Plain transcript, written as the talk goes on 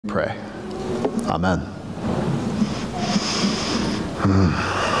Pray. Amen.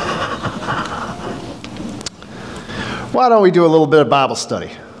 Why don't we do a little bit of Bible study?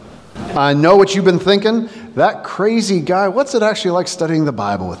 I know what you've been thinking. That crazy guy, what's it actually like studying the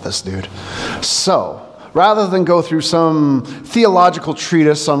Bible with this dude? So, rather than go through some theological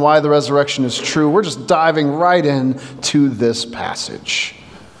treatise on why the resurrection is true, we're just diving right in to this passage.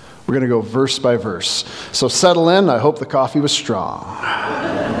 We're going to go verse by verse. So settle in. I hope the coffee was strong.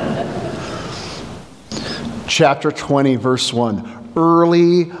 Chapter 20, verse 1.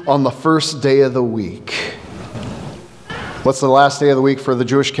 Early on the first day of the week. What's the last day of the week for the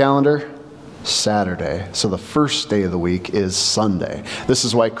Jewish calendar? Saturday. So the first day of the week is Sunday. This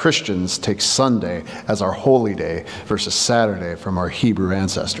is why Christians take Sunday as our holy day versus Saturday from our Hebrew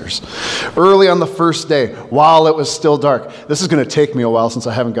ancestors. Early on the first day, while it was still dark. This is going to take me a while since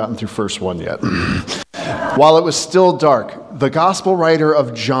I haven't gotten through verse 1 yet. While it was still dark, the gospel writer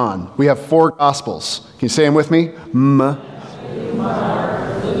of John, we have 4 gospels. Can you say them with me?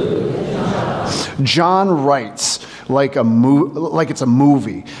 John writes like it's a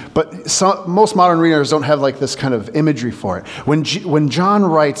movie, but most modern readers don't have like this kind of imagery for it. When John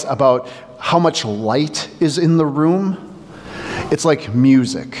writes about how much light is in the room, it's like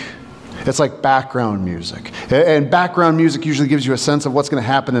music. It's like background music. And background music usually gives you a sense of what's going to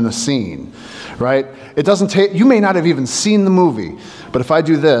happen in a scene, right? It doesn't take, you may not have even seen the movie, but if I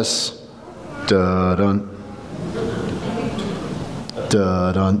do this, da-dun,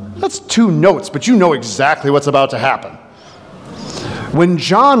 da-dun, that's 2 notes, but you know exactly what's about to happen. When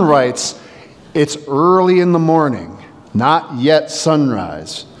John writes, it's early in the morning, not yet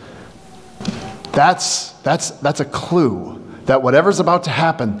sunrise, that's a clue that whatever's about to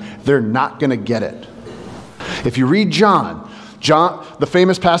happen, they're not going to get it. If you read John, the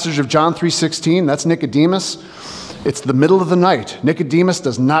famous passage of John 3:16, that's Nicodemus. It's the middle of the night. Nicodemus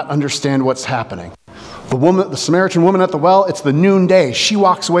does not understand what's happening. The Samaritan woman at the well, it's the noonday. She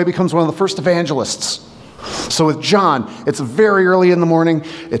walks away, becomes one of the first evangelists. So with John, it's very early in the morning.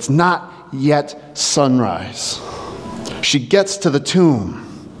 It's not yet sunrise. She gets to the tomb.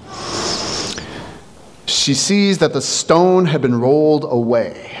 She sees that the stone had been rolled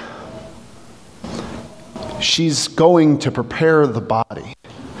away. She's going to prepare the body.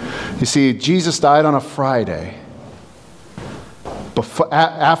 You see, Jesus died on a Friday.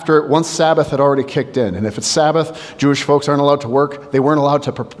 Once Sabbath had already kicked in. And if it's Sabbath, Jewish folks aren't allowed to work. They weren't allowed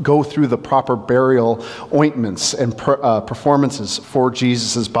to go through the proper burial ointments and performances for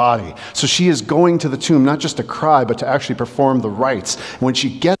Jesus' body. So she is going to the tomb, not just to cry, but to actually perform the rites. And when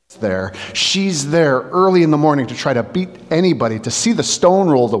she gets there, she's there early in the morning to try to beat anybody, to see the stone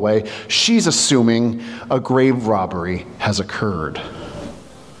rolled away. She's assuming a grave robbery has occurred.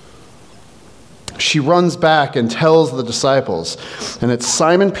 She runs back and tells the disciples, and it's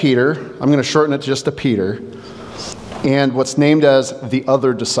Simon Peter, I'm going to shorten it just to Peter, and what's named as the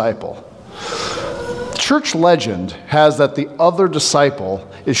other disciple. Church legend has that the other disciple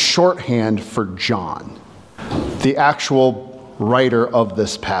is shorthand for John, the actual writer of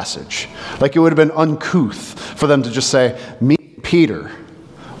this passage. Like it would have been uncouth for them to just say, me, Peter,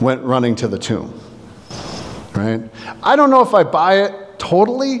 went running to the tomb. Right? I don't know if I buy it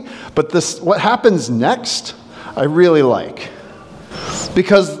totally, but what happens next, I really like.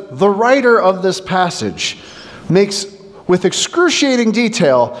 Because the writer of this passage makes, with excruciating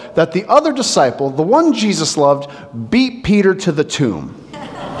detail, that the other disciple, the one Jesus loved, beat Peter to the tomb.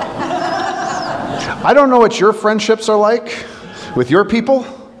 I don't know what your friendships are like with your people,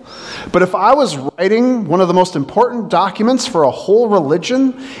 but if I was writing one of the most important documents for a whole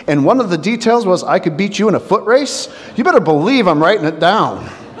religion, and one of the details was I could beat you in a foot race, you better believe I'm writing it down.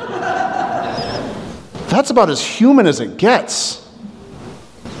 That's about as human as it gets.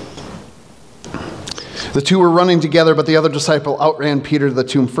 The 2 were running together, but the other disciple outran Peter to the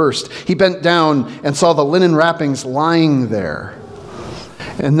tomb first. He bent down and saw the linen wrappings lying there.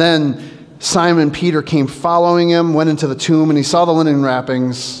 And then Simon Peter came following him, went into the tomb, and he saw the linen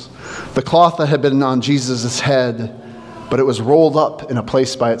wrappings, the cloth that had been on Jesus' head, but it was rolled up in a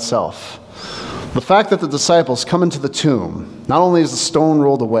place by itself. The fact that the disciples come into the tomb, not only is the stone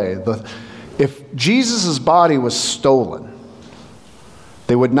rolled away, if Jesus' body was stolen,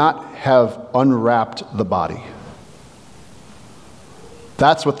 they would not have unwrapped the body.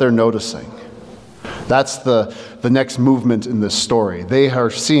 That's what they're noticing. That's the next movement in this story. They are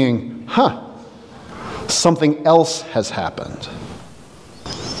seeing, something else has happened.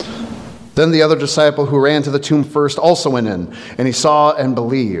 Then the other disciple who ran to the tomb first also went in, and he saw and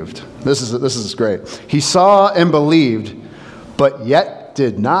believed. This is great. He saw and believed, but yet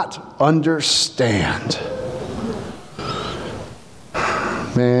did not understand.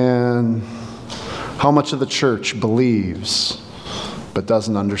 Man, how much of the church believes but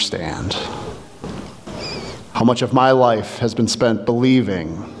doesn't understand? How much of my life has been spent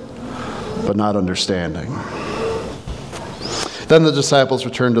believing but not understanding? Then the disciples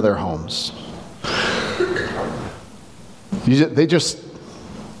returned to their homes. They just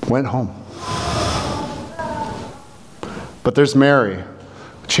went home. But there's Mary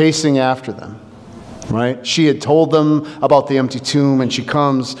chasing after them, right? She had told them about the empty tomb, and she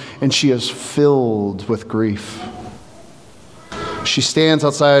comes and she is filled with grief. She stands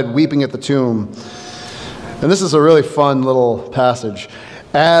outside weeping at the tomb. And this is a really fun little passage.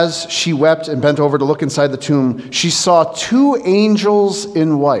 As she wept and bent over to look inside the tomb, she saw two angels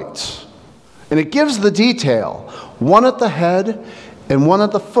in white. And it gives the detail, one at the head and one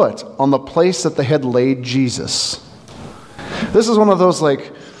at the foot, on the place that they had laid Jesus. This is one of those,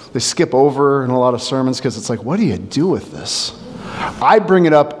 like, they skip over in a lot of sermons because it's like, what do you do with this? I bring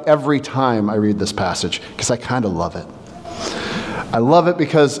it up every time I read this passage because I kind of love it. I love it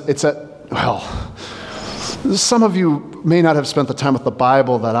because it's some of you may not have spent the time with the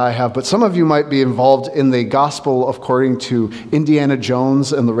Bible that I have, but some of you might be involved in the gospel according to Indiana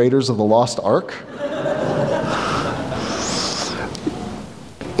Jones and the Raiders of the Lost Ark.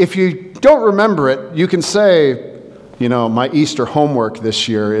 If you don't remember it, you can say, my Easter homework this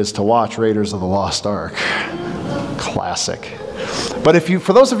year is to watch Raiders of the Lost Ark. Classic. But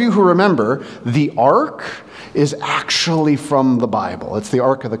for those of you who remember, the Ark is actually from the Bible. It's the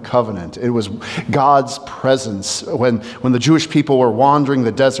Ark of the Covenant. It was God's presence. When the Jewish people were wandering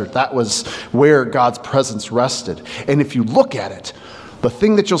the desert, that was where God's presence rested. And if you look at it, the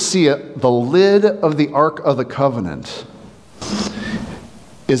thing that you'll see at the lid of the Ark of the Covenant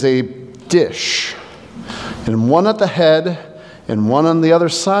is a dish. And one at the head and one on the other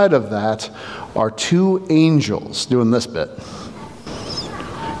side of that are two angels doing this bit.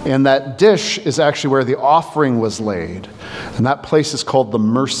 And that dish is actually where the offering was laid. And that place is called the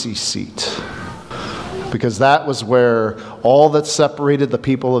mercy seat. Because that was where all that separated the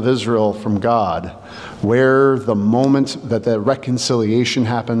people of Israel from God, where the moment that the reconciliation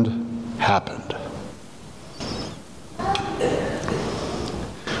happened.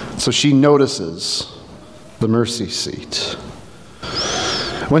 So she notices the mercy seat.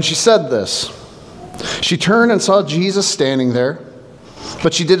 When she said this, she turned and saw Jesus standing there,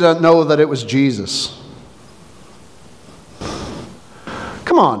 but she did not know that it was Jesus.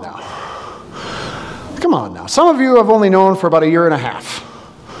 Come on now. Some of you I've only known for about 1.5 years.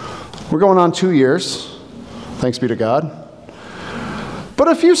 We're going on 2 years. Thanks be to God. But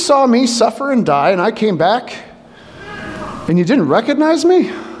if you saw me suffer and die and I came back and you didn't recognize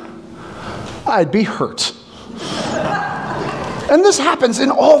me, I'd be hurt. And this happens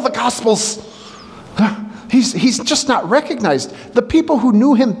in all the Gospels. He's just not recognized. The people who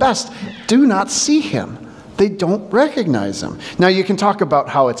knew him best do not see him. They don't recognize him. Now, you can talk about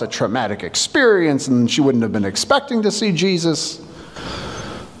how it's a traumatic experience and she wouldn't have been expecting to see Jesus.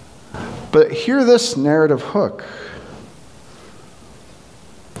 But hear this narrative hook.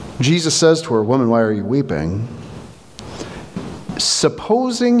 Jesus says to her, "Woman, why are you weeping?"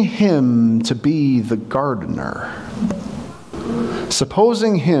 Supposing him to be the gardener.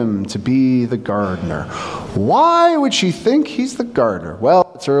 Supposing him to be the gardener. Why would she think he's the gardener?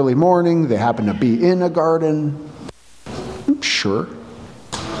 Well, it's early morning. They happen to be in a garden. Sure.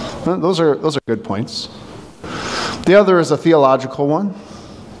 Those are good points. The other is a theological one.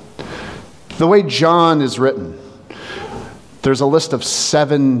 The way John is written, there's a list of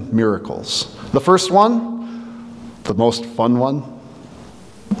 7 miracles. The first one, the most fun one,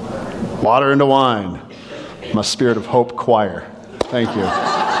 water into wine. My Spirit of Hope choir. Thank you.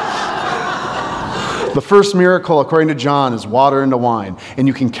 The first miracle, according to John, is water into wine. And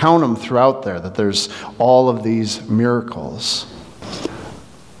you can count them throughout there, that there's all of these miracles.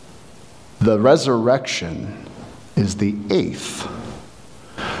 The resurrection is the 8th.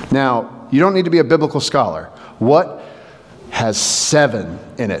 Now, you don't need to be a biblical scholar. What has 7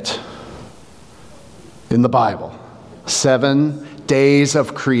 in it in the Bible? 7 days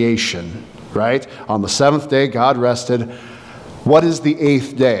of creation, right? On the 7th day, God rested. What is the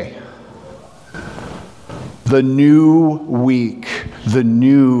 8th day? The new week, the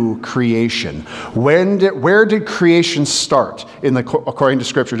new creation. Where did creation start according to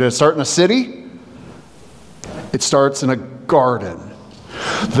Scripture? Did it start in a city? It starts in a garden.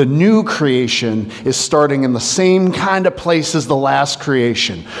 The new creation is starting in the same kind of place as the last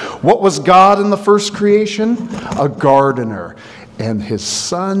creation. What was God in the first creation? A gardener. And his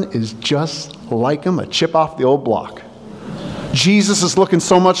son is just like him, a chip off the old block. Jesus is looking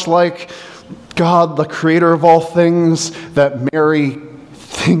so much like God, the creator of all things, that Mary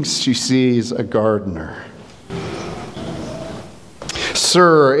thinks she sees a gardener.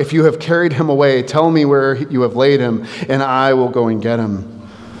 Sir, if you have carried him away, tell me where you have laid him, and I will go and get him.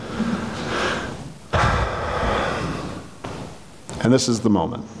 And this is the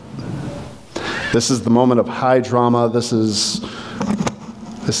moment. This is the moment of high drama. This is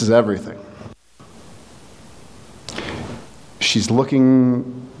everything. She's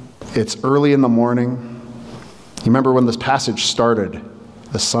looking, it's early in the morning. You remember when this passage started,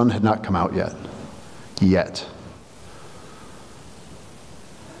 the sun had not come out yet.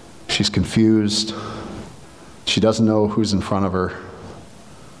 She's confused. She doesn't know who's in front of her.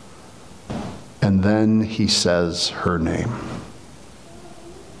 And then he says her name.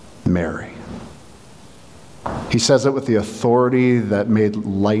 Mary. He says it with the authority that made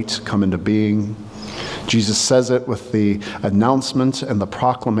light come into being. Jesus says it with the announcement and the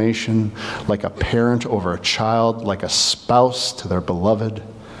proclamation, like a parent over a child, like a spouse to their beloved.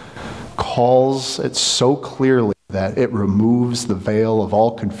 Calls it so clearly that it removes the veil of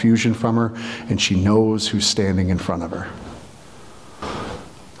all confusion from her, and she knows who's standing in front of her.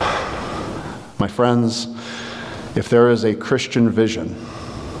 My friends, if there is a Christian vision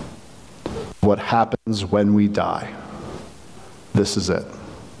of what happens when we die, this is it.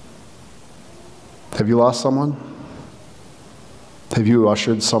 Have you lost someone? Have you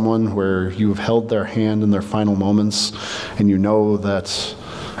ushered someone where you've held their hand in their final moments, and you know that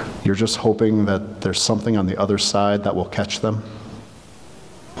you're just hoping that there's something on the other side that will catch them?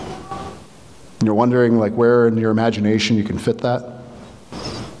 And you're wondering, like, where in your imagination you can fit that?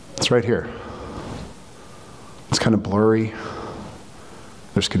 It's right here. It's kind of blurry.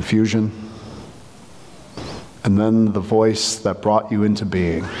 There's confusion. And then the voice that brought you into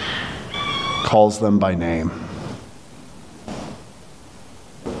being calls them by name.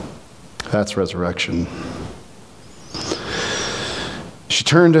 That's resurrection. She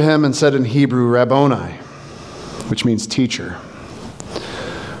turned to him and said in Hebrew, Rabboni, which means teacher.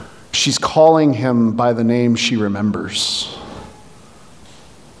 She's calling him by the name she remembers.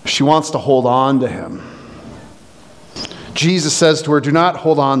 She wants to hold on to him. Jesus says to her, do not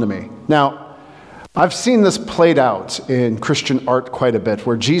hold on to me. Now, I've seen this played out in Christian art quite a bit,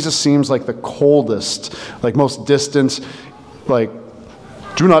 where Jesus seems like the coldest, like most distant, like,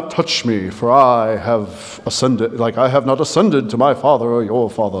 do not touch me, for I have ascended, like I have not ascended to my Father or your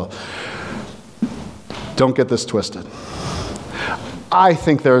Father. Don't get this twisted. I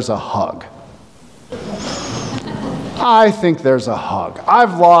think there's a hug.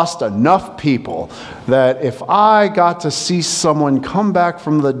 I've lost enough people that if I got to see someone come back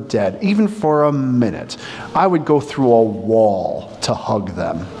from the dead, even for a minute, I would go through a wall to hug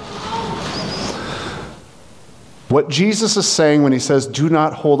them. What Jesus is saying when he says, do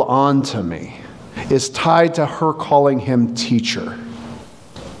not hold on to me, is tied to her calling him teacher.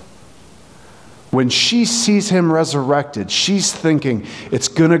 When she sees him resurrected, she's thinking, it's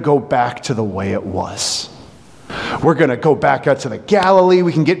going to go back to the way it was. We're going to go back out to the Galilee.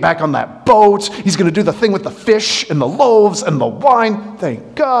 We can get back on that boat. He's going to do the thing with the fish and the loaves and the wine.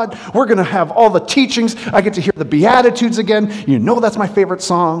 Thank God. We're going to have all the teachings. I get to hear the Beatitudes again. You know that's my favorite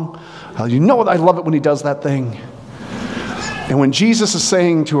song. You know I love it when he does that thing. And when Jesus is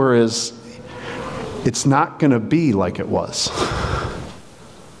saying to her is, it's not going to be like it was.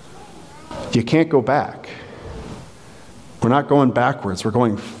 You can't go back. We're not going backwards. We're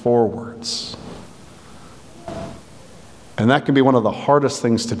going forwards. And that can be one of the hardest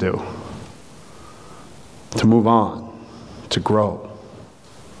things to do. To move on. To grow.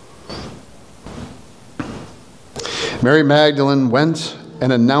 Mary Magdalene went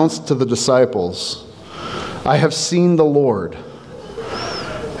and announced to the disciples, I have seen the Lord.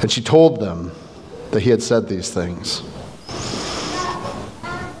 And she told them that he had said these things.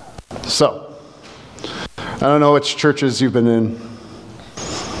 So, I don't know which churches you've been in,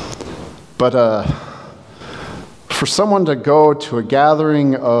 but for someone to go to a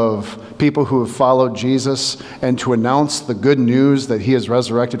gathering of people who have followed Jesus and to announce the good news that he is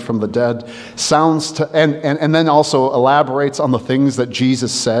resurrected from the dead sounds to, and then also elaborates on the things that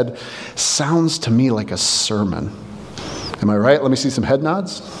Jesus said, sounds to me like a sermon. Am I right? Let me see some head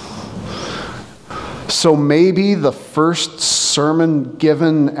nods. So maybe the first sermon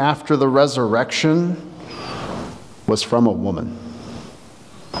given after the resurrection was from a woman.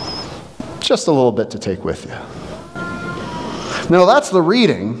 Just a little bit to take with you. Now that's the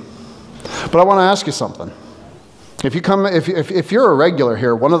reading, but I want to ask you something. If you're a regular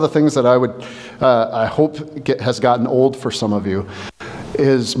here, one of the things that I hope has gotten old for some of you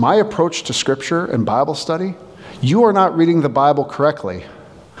is my approach to Scripture and Bible study. You are not reading the Bible correctly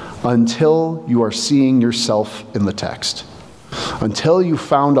until you are seeing yourself in the text. until you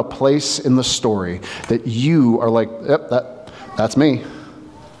found a place in the story that you are like, yep, that's me.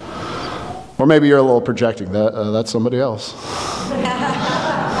 Or maybe you're a little projecting, that's somebody else.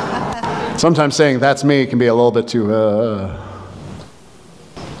 Sometimes saying that's me can be a little bit too,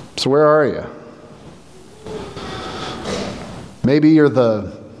 So where are you? Maybe you're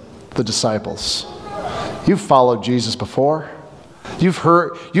the disciples. You've followed Jesus before. You've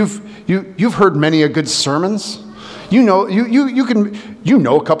heard many a good sermons. You know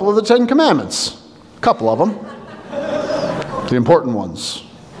a couple of the 10 Commandments. A couple of them. The important ones.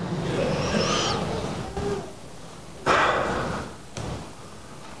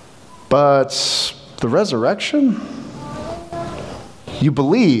 But the resurrection, you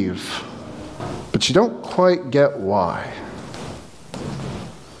believe, but you don't quite get why.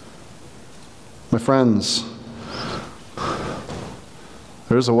 My friends,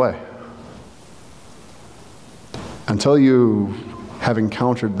 there's a way. Until you have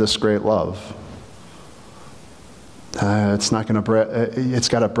encountered this great love, it's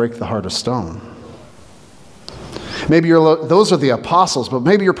got to break the heart of stone. Maybe those are the apostles, but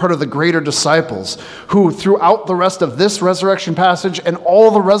maybe you're part of the greater disciples who, throughout the rest of this resurrection passage and all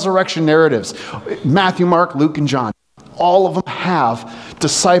the resurrection narratives, Matthew, Mark, Luke, and John, all of them have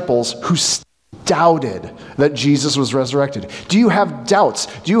disciples who doubted that Jesus was resurrected. Do you have doubts?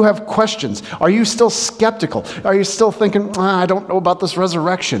 Do you have questions? Are you still skeptical? Are you still thinking, I don't know about this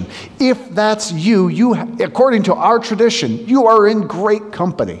resurrection? If that's you, according to our tradition, you are in great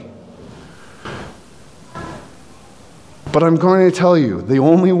company. But I'm going to tell you, the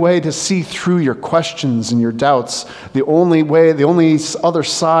only way to see through your questions and your doubts, the only other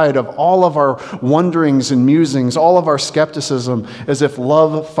side of all of our wonderings and musings, all of our skepticism, is if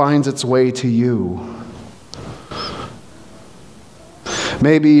love finds its way to you.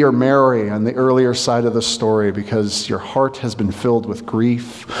 Maybe you're Mary on the earlier side of the story because your heart has been filled with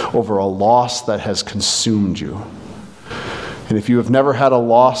grief over a loss that has consumed you. And if you have never had a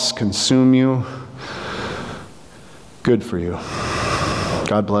loss consume you, good for you.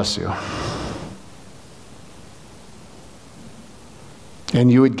 God bless you.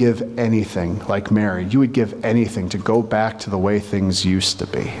 And you would give anything, like Mary, you would give anything to go back to the way things used to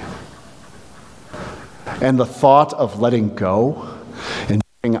be. And the thought of letting go and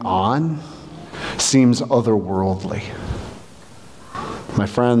moving on seems otherworldly. My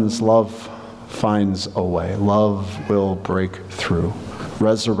friends, love finds a way. Love will break through.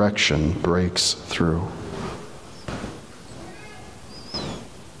 Resurrection breaks through.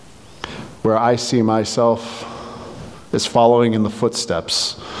 Where I see myself is following in the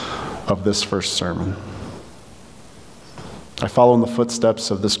footsteps of this first sermon. I follow in the footsteps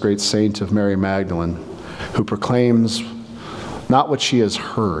of this great saint of Mary Magdalene, who proclaims not what she has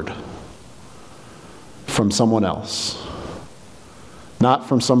heard from someone else, not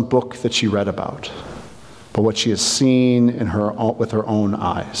from some book that she read about, but what she has seen with her own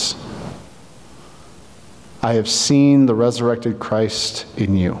eyes. I have seen the resurrected Christ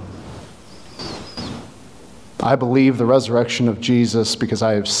in you. I believe the resurrection of Jesus because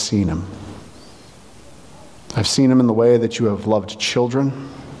I have seen him. I've seen him in the way that you have loved children,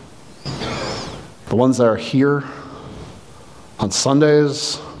 the ones that are here on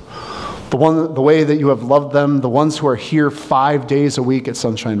Sundays, the way that you have loved them, the ones who are here 5 days a week at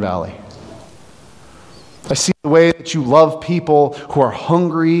Sunshine Valley. I see the way that you love people who are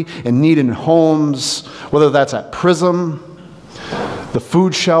hungry and need in homes, whether that's at Prism, the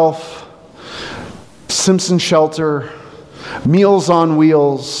food shelf, Simpson Shelter, Meals on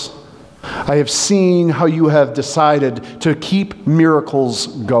Wheels. I have seen how you have decided to keep miracles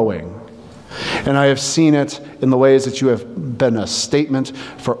going. And I have seen it in the ways that you have been a statement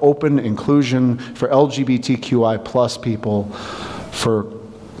for open inclusion, for LGBTQI plus people for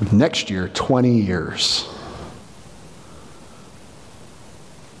next year, 20 years.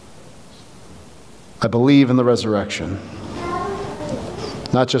 I believe in the resurrection.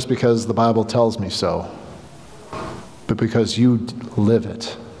 Not just because the Bible tells me so, but because you live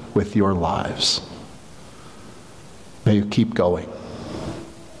it with your lives. May you keep going.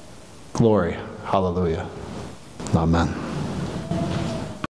 Glory. Hallelujah. Amen.